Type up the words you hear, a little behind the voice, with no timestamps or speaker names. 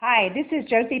Hi, this is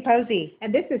Josie Posey.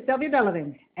 And this is Sylvia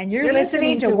Bellavin. And you're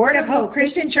listening to Word of Hope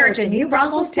Christian Church in New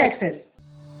Braunfels, Texas.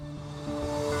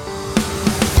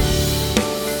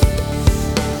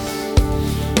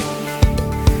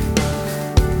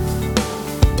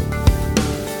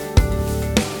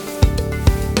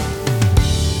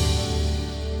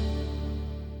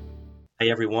 Hi,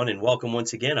 everyone, and welcome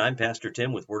once again. I'm Pastor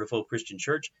Tim with Word of Hope Christian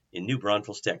Church in New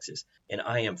Braunfels, Texas, and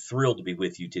I am thrilled to be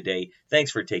with you today.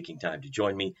 Thanks for taking time to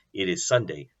join me. It is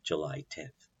Sunday, July 10th.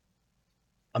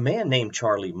 A man named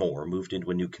Charlie Moore moved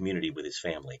into a new community with his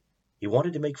family. He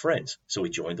wanted to make friends, so he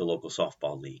joined the local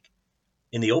softball league.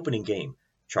 In the opening game,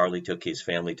 Charlie took his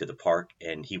family to the park,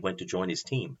 and he went to join his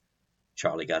team.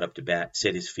 Charlie got up to bat,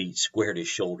 set his feet, squared his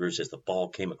shoulders as the ball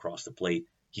came across the plate.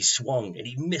 He swung, and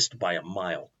he missed by a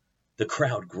mile. The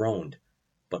crowd groaned,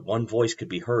 but one voice could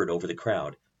be heard over the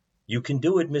crowd. "You can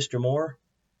do it, Mr. Moore."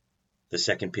 The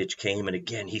second pitch came, and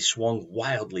again he swung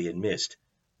wildly and missed.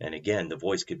 And again the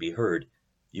voice could be heard.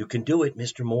 "You can do it,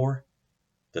 Mr. Moore."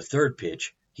 The third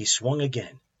pitch, he swung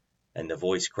again, and the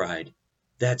voice cried,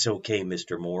 "That's okay,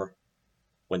 Mr. Moore."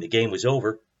 When the game was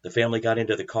over, the family got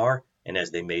into the car, and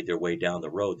as they made their way down the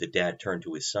road, the dad turned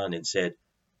to his son and said,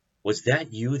 "Was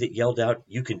that you that yelled out,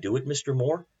 'You can do it, Mr.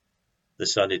 Moore'?" The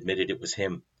son admitted it was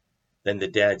him. Then the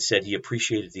dad said he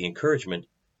appreciated the encouragement,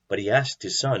 but he asked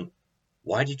his son,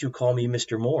 "Why did you call me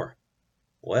Mr. Moore?"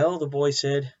 "Well," the boy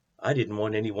said, "I didn't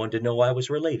want anyone to know I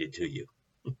was related to you."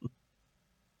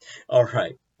 All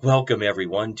right, welcome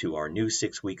everyone to our new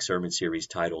 6-week sermon series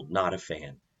titled Not a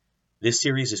Fan. This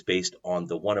series is based on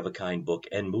the one-of-a-kind book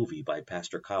and movie by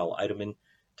Pastor Kyle Idleman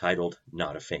titled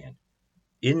Not a Fan.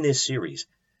 In this series,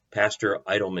 Pastor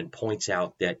Idleman points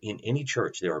out that in any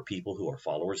church there are people who are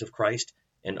followers of Christ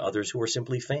and others who are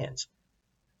simply fans.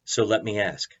 So let me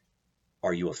ask,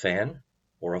 are you a fan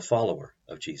or a follower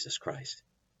of Jesus Christ?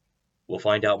 We'll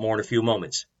find out more in a few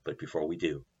moments, but before we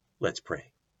do, let's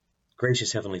pray.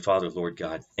 Gracious Heavenly Father, Lord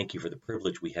God, thank you for the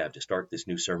privilege we have to start this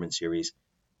new sermon series.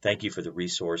 Thank you for the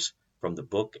resource from the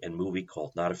book and movie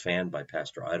called Not a Fan by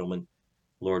Pastor Idleman.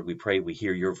 Lord, we pray we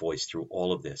hear your voice through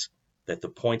all of this, that the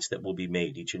points that will be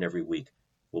made each and every week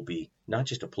will be not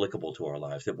just applicable to our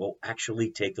lives, that we'll actually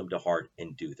take them to heart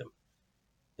and do them.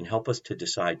 And help us to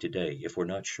decide today, if we're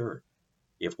not sure,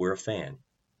 if we're a fan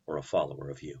or a follower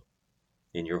of you.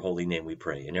 In your holy name we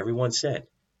pray. And everyone said,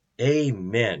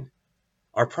 Amen.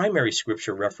 Our primary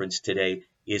scripture reference today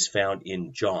is found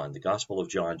in John, the Gospel of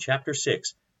John, chapter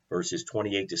 6, verses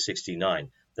 28 to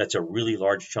 69. That's a really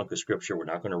large chunk of scripture. We're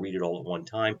not going to read it all at one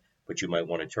time, but you might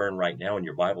want to turn right now in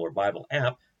your Bible or Bible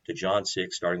app to John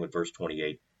 6, starting with verse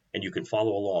 28, and you can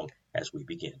follow along as we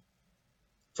begin.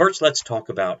 First, let's talk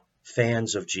about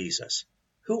fans of Jesus.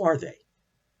 Who are they?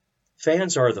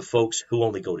 Fans are the folks who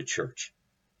only go to church.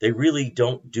 They really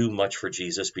don't do much for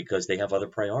Jesus because they have other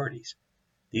priorities.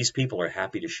 These people are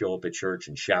happy to show up at church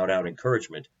and shout out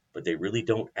encouragement, but they really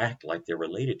don't act like they're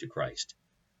related to Christ.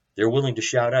 They're willing to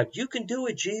shout out, "You can do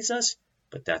it, Jesus,"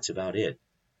 but that's about it.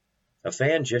 A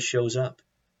fan just shows up.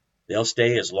 They'll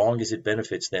stay as long as it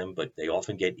benefits them, but they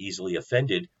often get easily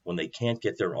offended when they can't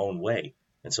get their own way,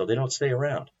 and so they don't stay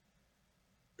around.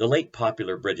 The late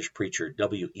popular British preacher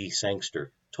W.E.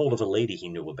 Sangster told of a lady he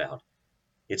knew about.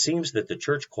 It seems that the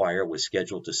church choir was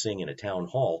scheduled to sing in a town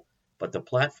hall, but the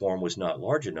platform was not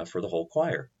large enough for the whole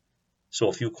choir. So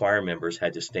a few choir members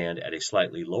had to stand at a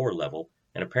slightly lower level,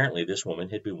 and apparently this woman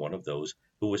had been one of those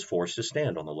who was forced to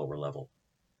stand on the lower level.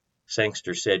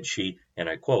 Sangster said she, and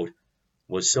I quote,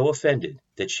 was so offended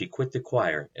that she quit the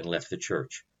choir and left the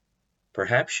church.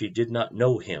 Perhaps she did not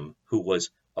know him who was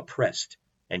oppressed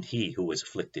and he who was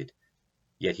afflicted,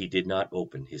 yet he did not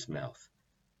open his mouth.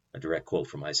 A direct quote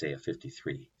from Isaiah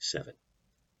 53:7.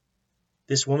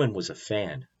 This woman was a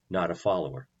fan, not a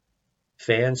follower.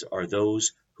 Fans are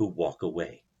those who walk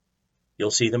away.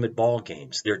 You'll see them at ball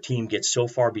games. Their team gets so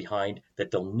far behind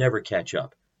that they'll never catch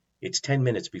up. It's 10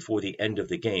 minutes before the end of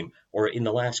the game or in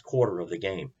the last quarter of the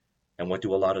game. And what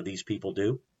do a lot of these people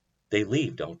do? They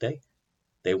leave, don't they?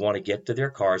 They want to get to their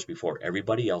cars before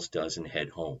everybody else does and head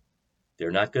home.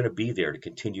 They're not going to be there to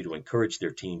continue to encourage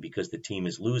their team because the team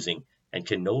is losing and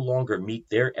can no longer meet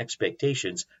their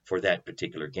expectations for that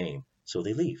particular game. So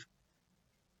they leave.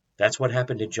 That's what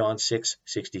happened in John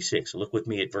 6:66. Look with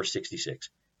me at verse 66.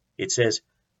 It says,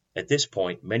 "At this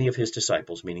point, many of his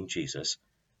disciples, meaning Jesus,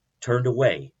 turned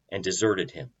away and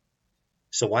deserted him."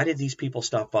 So why did these people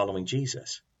stop following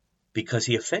Jesus? Because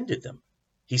he offended them.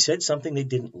 He said something they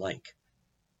didn't like.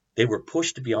 They were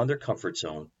pushed beyond their comfort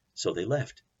zone, so they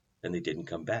left, and they didn't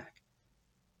come back.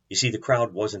 You see, the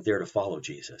crowd wasn't there to follow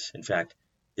Jesus. In fact,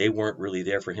 they weren't really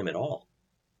there for him at all.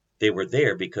 They were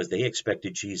there because they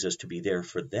expected Jesus to be there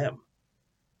for them.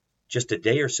 Just a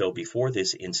day or so before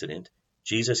this incident,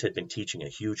 Jesus had been teaching a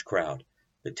huge crowd.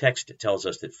 The text tells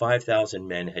us that 5,000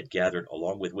 men had gathered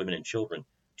along with women and children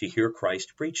to hear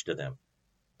Christ preach to them.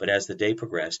 But as the day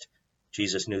progressed,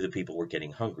 Jesus knew the people were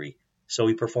getting hungry, so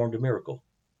he performed a miracle.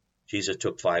 Jesus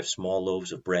took 5 small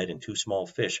loaves of bread and 2 small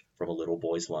fish from a little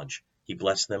boy's lunch. He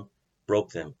blessed them,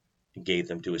 broke them, and gave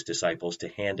them to his disciples to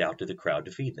hand out to the crowd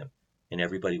to feed them, and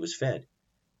everybody was fed.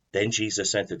 Then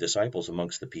Jesus sent the disciples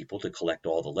amongst the people to collect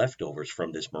all the leftovers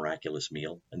from this miraculous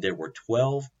meal, and there were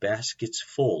 12 baskets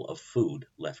full of food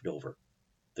left over.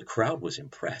 The crowd was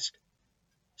impressed.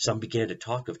 Some began to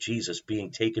talk of Jesus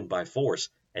being taken by force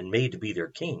and made to be their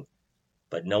king.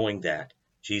 But knowing that,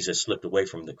 Jesus slipped away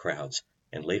from the crowds,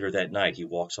 and later that night he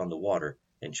walks on the water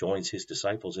and joins his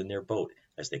disciples in their boat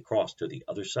as they cross to the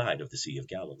other side of the Sea of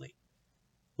Galilee.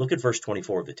 Look at verse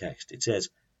 24 of the text. It says,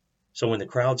 "So when the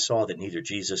crowd saw that neither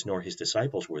Jesus nor his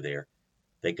disciples were there,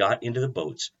 they got into the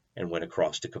boats and went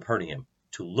across to Capernaum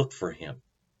to look for him."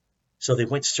 So they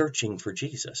went searching for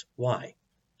Jesus. Why?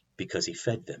 Because he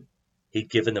fed them. He'd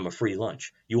given them a free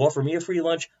lunch. You offer me a free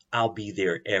lunch, I'll be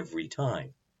there every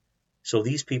time. So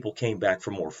these people came back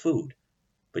for more food.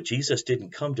 But Jesus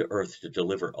didn't come to earth to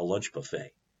deliver a lunch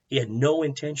buffet. He had no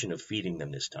intention of feeding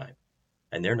them this time.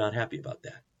 And they're not happy about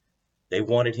that. They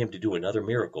wanted him to do another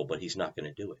miracle, but he's not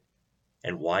going to do it.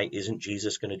 And why isn't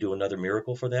Jesus going to do another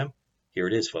miracle for them? Here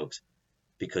it is, folks.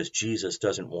 Because Jesus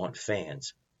doesn't want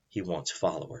fans. He wants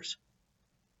followers.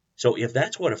 So if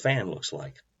that's what a fan looks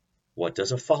like, what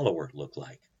does a follower look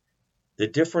like? The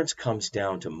difference comes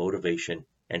down to motivation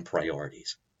and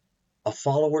priorities. A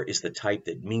follower is the type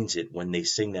that means it when they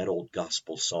sing that old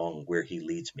gospel song, "Where He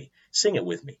Leads Me." Sing it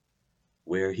with me.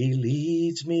 Where He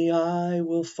leads me, I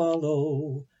will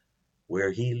follow.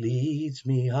 Where He leads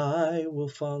me, I will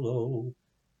follow.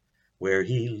 Where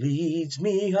He leads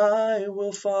me, I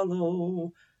will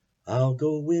follow. I'll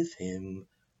go with Him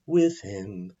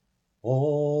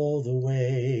all the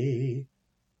way.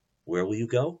 Where will you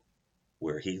go?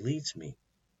 Where He leads me.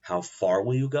 How far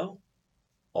will you go?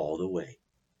 All the way.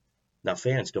 Now,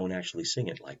 fans don't actually sing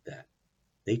it like that.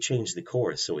 They change the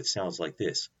chorus so it sounds like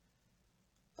this.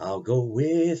 I'll go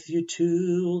with you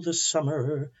to the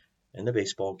summer and the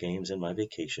baseball games and my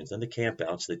vacations and the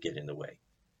campouts that get in the way.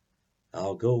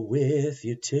 I'll go with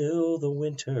you till the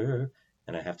winter,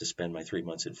 and I have to spend my 3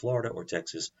 months in Florida or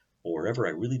Texas or wherever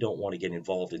I really don't want to get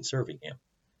involved in serving Him.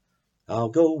 I'll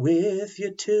go with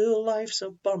you till life's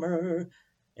a bummer,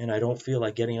 and I don't feel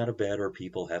like getting out of bed, or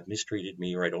people have mistreated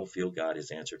me, or I don't feel God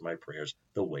has answered my prayers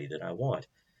the way that I want.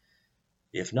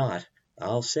 If not,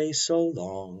 I'll say so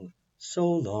long,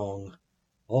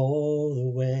 all the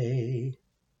way.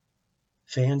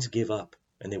 Fans give up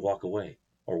and they walk away,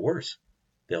 or worse,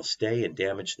 they'll stay and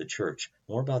damage the church.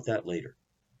 More about that later.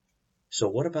 So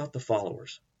what about the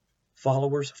followers?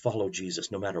 Followers follow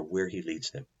Jesus no matter where He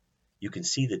leads them. You can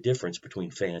see the difference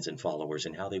between fans and followers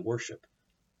in how they worship.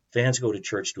 Fans go to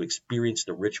church to experience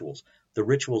the rituals. The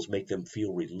rituals make them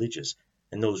feel religious,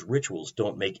 and those rituals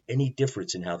don't make any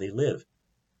difference in how they live.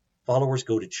 Followers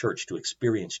go to church to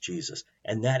experience Jesus,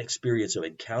 and that experience of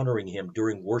encountering Him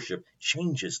during worship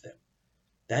changes them.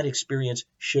 That experience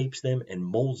shapes them and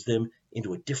molds them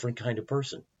into a different kind of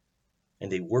person.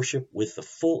 And they worship with the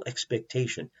full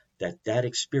expectation that that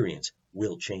experience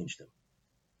will change them.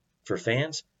 For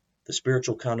fans, the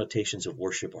spiritual connotations of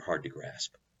worship are hard to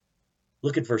grasp.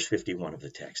 Look at verse 51 of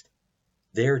the text.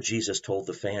 There Jesus told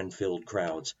the fan-filled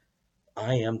crowds,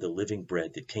 "I am the living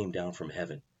bread that came down from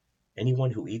heaven.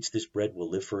 Anyone who eats this bread will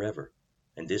live forever,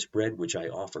 and this bread which I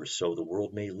offer so the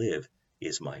world may live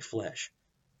is my flesh."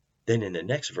 Then in the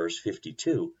next verse,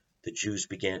 52, the Jews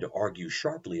began to argue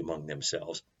sharply among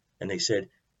themselves, and they said,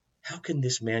 "How can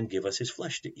this man give us his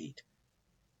flesh to eat?"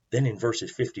 Then in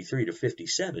verses 53 to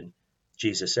 57,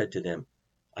 Jesus said to them,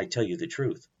 "I tell you the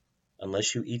truth.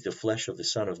 Unless you eat the flesh of the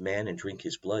Son of Man and drink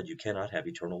His blood, you cannot have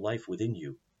eternal life within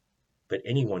you. But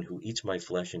anyone who eats my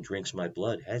flesh and drinks my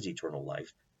blood has eternal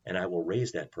life, and I will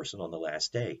raise that person on the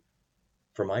last day.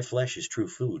 For my flesh is true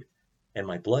food, and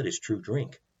my blood is true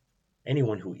drink.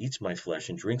 Anyone who eats my flesh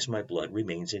and drinks my blood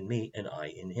remains in me, and I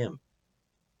in him.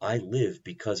 I live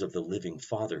because of the living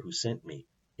Father who sent me.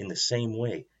 In the same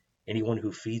way, anyone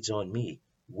who feeds on me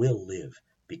will live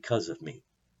because of me."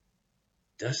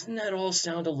 Doesn't that all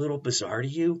sound a little bizarre to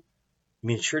you? I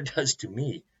mean, it sure does to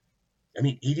me. I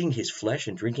mean, eating His flesh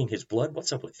and drinking His blood,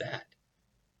 what's up with that?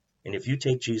 And if you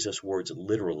take Jesus' words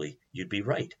literally, you'd be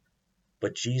right.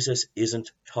 But Jesus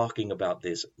isn't talking about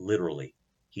this literally.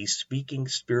 He's speaking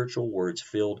spiritual words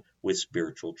filled with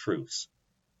spiritual truths.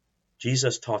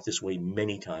 Jesus taught this way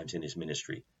many times in His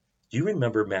ministry. Do you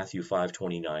remember Matthew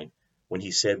 5:29 when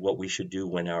he said what we should do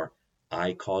when our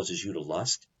eye causes you to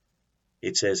lust?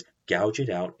 It says, gouge it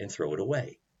out and throw it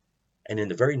away. And in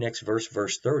the very next verse,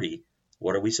 verse 30,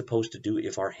 what are we supposed to do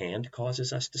if our hand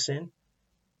causes us to sin?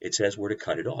 It says we're to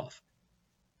cut it off.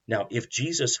 Now, if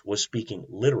Jesus was speaking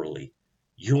literally,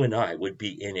 you and I would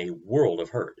be in a world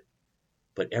of hurt.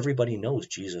 But everybody knows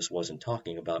Jesus wasn't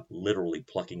talking about literally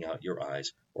plucking out your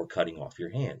eyes or cutting off your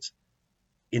hands.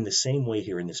 In the same way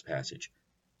here in this passage,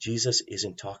 Jesus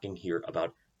isn't talking here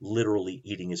about literally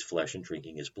eating his flesh and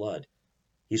drinking his blood.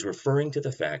 He's referring to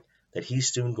the fact that he's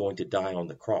soon going to die on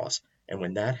the cross, and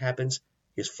when that happens,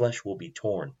 his flesh will be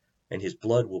torn, and his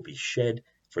blood will be shed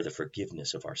for the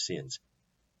forgiveness of our sins.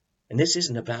 And this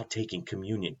isn't about taking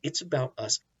communion. It's about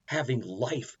us having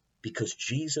life because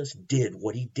Jesus did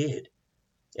what he did.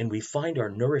 And we find our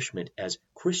nourishment as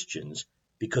Christians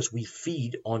because we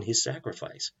feed on his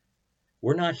sacrifice.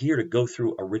 We're not here to go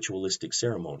through a ritualistic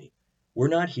ceremony. We're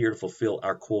not here to fulfill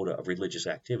our quota of religious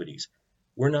activities.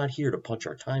 We're not here to punch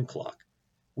our time clock.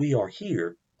 We are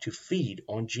here to feed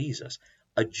on Jesus,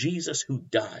 a Jesus who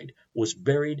died, was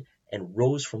buried, and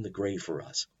rose from the grave for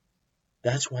us.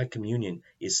 That's why communion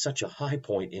is such a high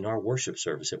point in our worship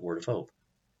service at Word of Hope.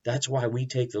 That's why we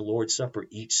take the Lord's Supper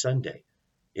each Sunday.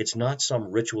 It's not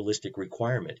some ritualistic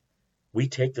requirement. We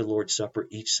take the Lord's Supper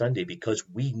each Sunday because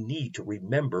we need to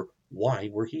remember why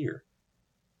we're here.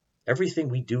 Everything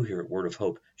we do here at Word of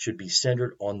Hope should be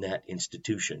centered on that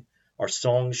institution. Our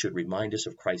songs should remind us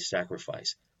of Christ's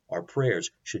sacrifice. Our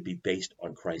prayers should be based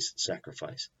on Christ's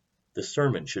sacrifice. The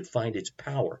sermon should find its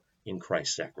power in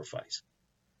Christ's sacrifice.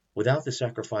 Without the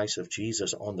sacrifice of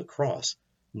Jesus on the cross,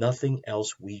 nothing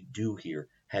else we do here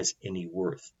has any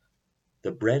worth.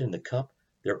 The bread and the cup,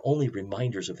 they're only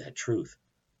reminders of that truth.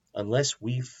 Unless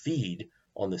we feed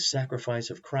on the sacrifice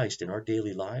of Christ in our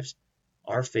daily lives,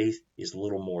 our faith is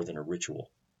little more than a ritual.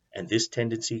 And this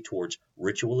tendency towards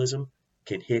ritualism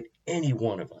can hit any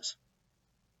one of us.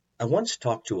 I once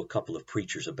talked to a couple of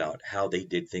preachers about how they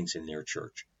did things in their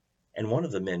church, and one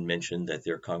of the men mentioned that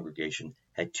their congregation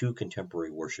had two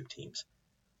contemporary worship teams.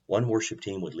 One worship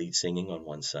team would lead singing on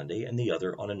one Sunday and the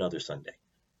other on another Sunday.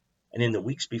 And in the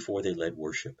weeks before they led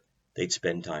worship, they'd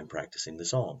spend time practicing the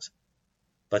songs.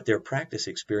 But their practice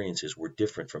experiences were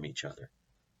different from each other.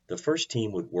 The first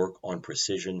team would work on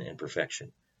precision and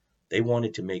perfection. They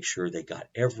wanted to make sure they got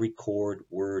every chord,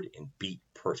 word, and beat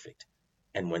perfect.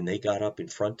 And when they got up in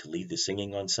front to lead the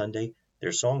singing on Sunday,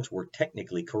 their songs were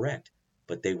technically correct,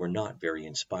 but they were not very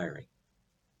inspiring.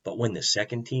 But when the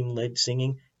second team led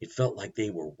singing, it felt like they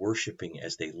were worshiping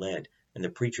as they led, and the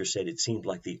preacher said it seemed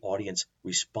like the audience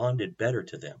responded better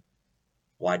to them.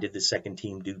 Why did the second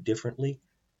team do differently?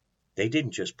 They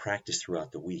didn't just practice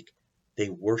throughout the week. They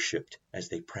worshiped as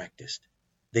they practiced.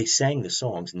 They sang the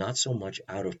songs not so much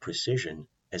out of precision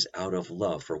as out of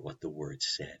love for what the words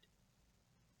said.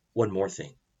 One more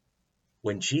thing.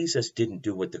 When Jesus didn't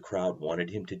do what the crowd wanted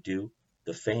him to do,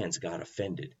 the fans got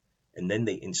offended, and then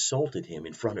they insulted him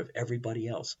in front of everybody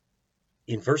else.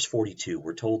 In verse 42,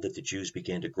 we're told that the Jews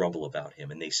began to grumble about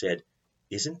him, and they said,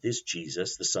 "Isn't this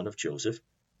Jesus, the son of Joseph?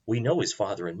 We know his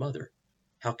father and mother.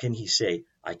 How can he say,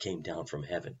 'I came down from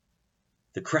heaven'?"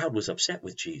 The crowd was upset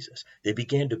with Jesus. They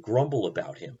began to grumble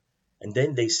about him, and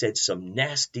then they said some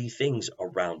nasty things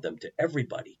around them to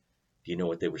everybody. Do you know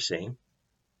what they were saying?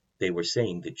 They were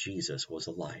saying that Jesus was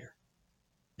a liar.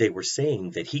 They were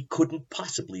saying that he couldn't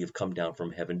possibly have come down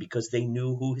from heaven because they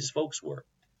knew who his folks were.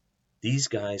 These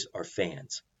guys are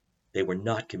fans. They were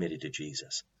not committed to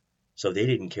Jesus. So they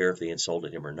didn't care if they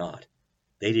insulted him or not.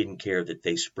 They didn't care that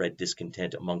they spread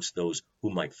discontent amongst those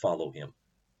who might follow him.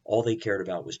 All they cared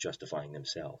about was justifying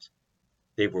themselves.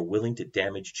 They were willing to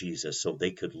damage Jesus so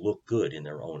they could look good in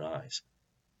their own eyes.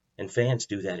 And fans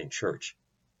do that in church.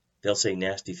 They'll say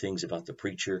nasty things about the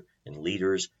preacher and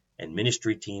leaders and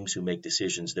ministry teams who make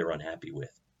decisions they're unhappy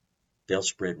with. They'll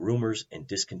spread rumors and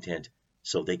discontent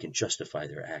so they can justify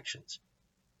their actions.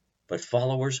 But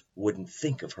followers wouldn't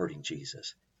think of hurting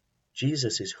Jesus.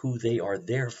 Jesus is who they are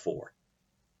there for.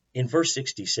 In verse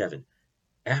 67,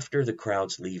 after the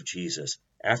crowds leave Jesus,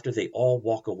 after they all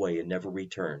walk away and never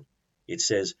return, it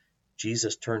says,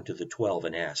 Jesus turned to the 12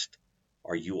 and asked,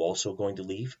 "Are you also going to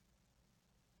leave?"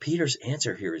 Peter's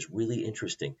answer here is really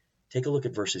interesting. Take a look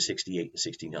at verses 68 and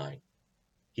 69.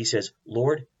 He says,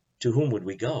 "Lord, to whom would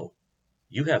we go?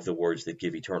 You have the words that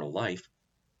give eternal life.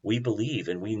 We believe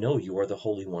and we know you are the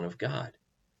Holy One of God."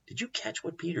 Did you catch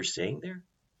what Peter's saying there?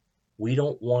 We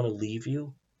don't want to leave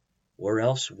you. Where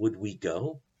else would we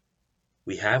go?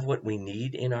 We have what we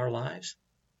need in our lives,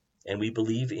 and we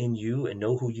believe in you and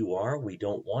know who you are. We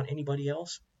don't want anybody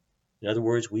else. In other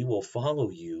words, we will follow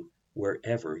you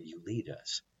wherever you lead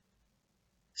us.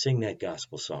 Sing that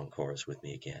gospel song chorus with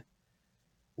me again.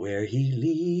 Where he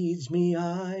leads me,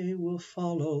 I will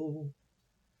follow.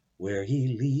 Where he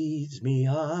leads me,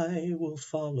 I will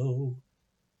follow.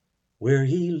 Where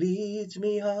he leads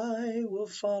me, I will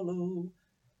follow.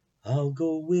 I'll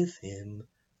go with him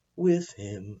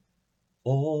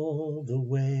all the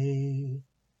way.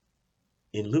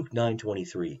 In Luke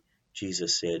 9:23,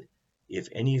 Jesus said, "If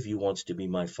any of you wants to be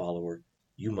my follower,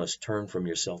 you must turn from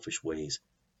your selfish ways,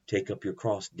 take up your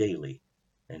cross daily,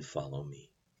 and follow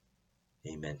me."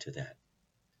 Amen to that.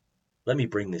 Let me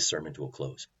bring this sermon to a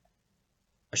close.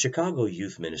 A Chicago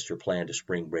youth minister planned a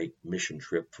spring break mission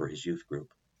trip for his youth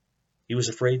group. He was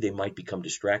afraid they might become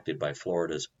distracted by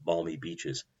Florida's balmy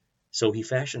beaches, so he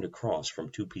fashioned a cross from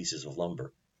 2 pieces of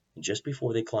lumber, and just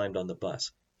before they climbed on the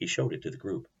bus, he showed it to the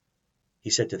group. He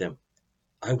said to them,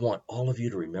 "I want all of you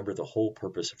to remember the whole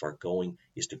purpose of our going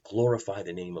is to glorify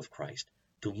the name of Christ,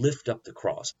 to lift up the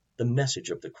cross, the message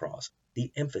of the cross,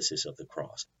 the emphasis of the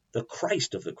cross, the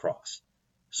Christ of the cross.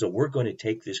 So we're going to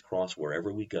take this cross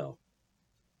wherever we go."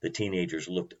 The teenagers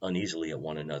looked uneasily at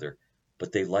one another,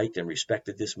 but they liked and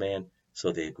respected this man,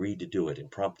 so they agreed to do it and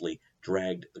promptly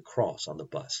dragged the cross on the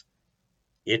bus.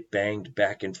 It banged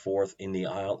back and forth in the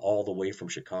aisle all the way from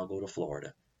Chicago to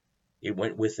Florida. It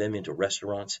went with them into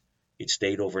restaurants. It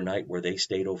stayed overnight where they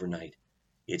stayed overnight.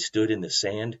 It stood in the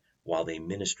sand while they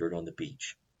ministered on the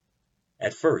beach.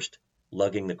 At first,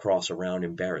 lugging the cross around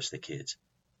embarrassed the kids,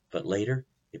 but later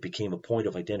it became a point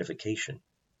of identification.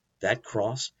 That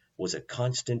cross was a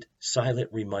constant,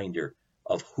 silent reminder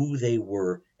of who they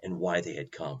were and why they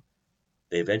had come.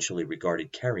 They eventually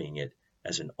regarded carrying it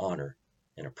as an honor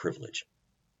and a privilege.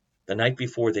 The night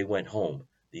before they went home,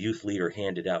 the youth leader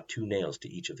handed out 2 nails to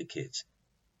each of the kids.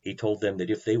 He told them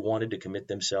that if they wanted to commit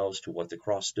themselves to what the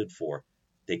cross stood for,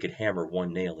 they could hammer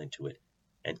 1 nail into it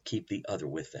and keep the other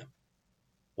with them.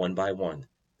 One by one,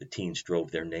 the teens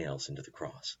drove their nails into the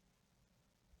cross.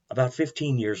 About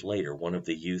 15 years later, one of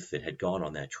the youth that had gone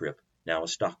on that trip, now a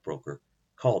stockbroker,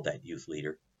 called that youth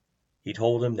leader. He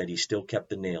told him that he still kept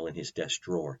the nail in his desk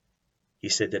drawer. He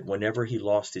said that whenever he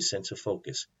lost his sense of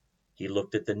focus, he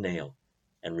looked at the nail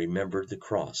and remembered the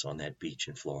cross on that beach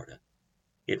in Florida.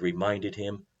 It reminded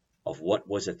him of what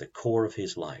was at the core of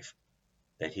his life,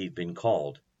 that he'd been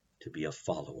called to be a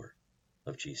follower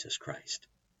of Jesus Christ.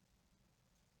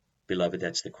 Beloved,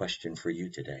 that's the question for you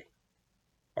today.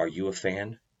 Are you a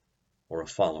fan or a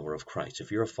follower of Christ?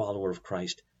 If you're a follower of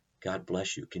Christ, God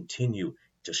bless you. Continue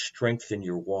to strengthen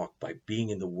your walk by being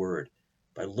in the Word,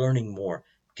 by learning more,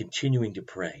 continuing to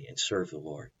pray and serve the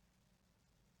Lord.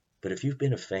 But if you've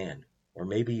been a fan, or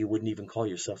maybe you wouldn't even call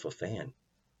yourself a fan,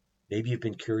 maybe you've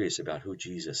been curious about who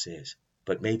Jesus is,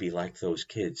 but maybe like those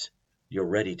kids, you're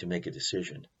ready to make a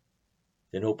decision,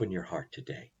 then open your heart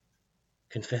today.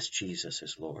 Confess Jesus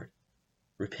as Lord.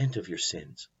 Repent of your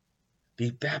sins.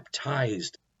 Be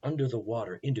baptized under the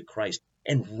water into Christ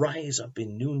and rise up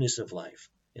in newness of life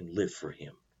and live for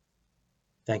Him.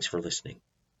 Thanks for listening.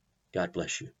 God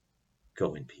bless you.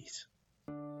 Go in peace.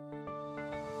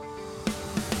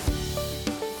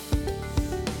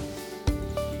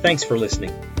 Thanks for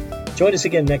listening. Join us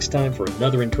again next time for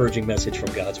another encouraging message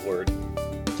from God's Word.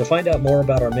 To find out more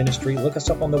about our ministry, look us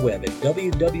up on the web at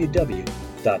www.whccnb.org.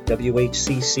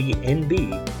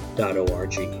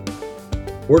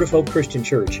 Word of Hope Christian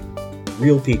Church.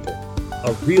 Real people,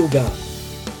 a real God,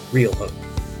 real hope.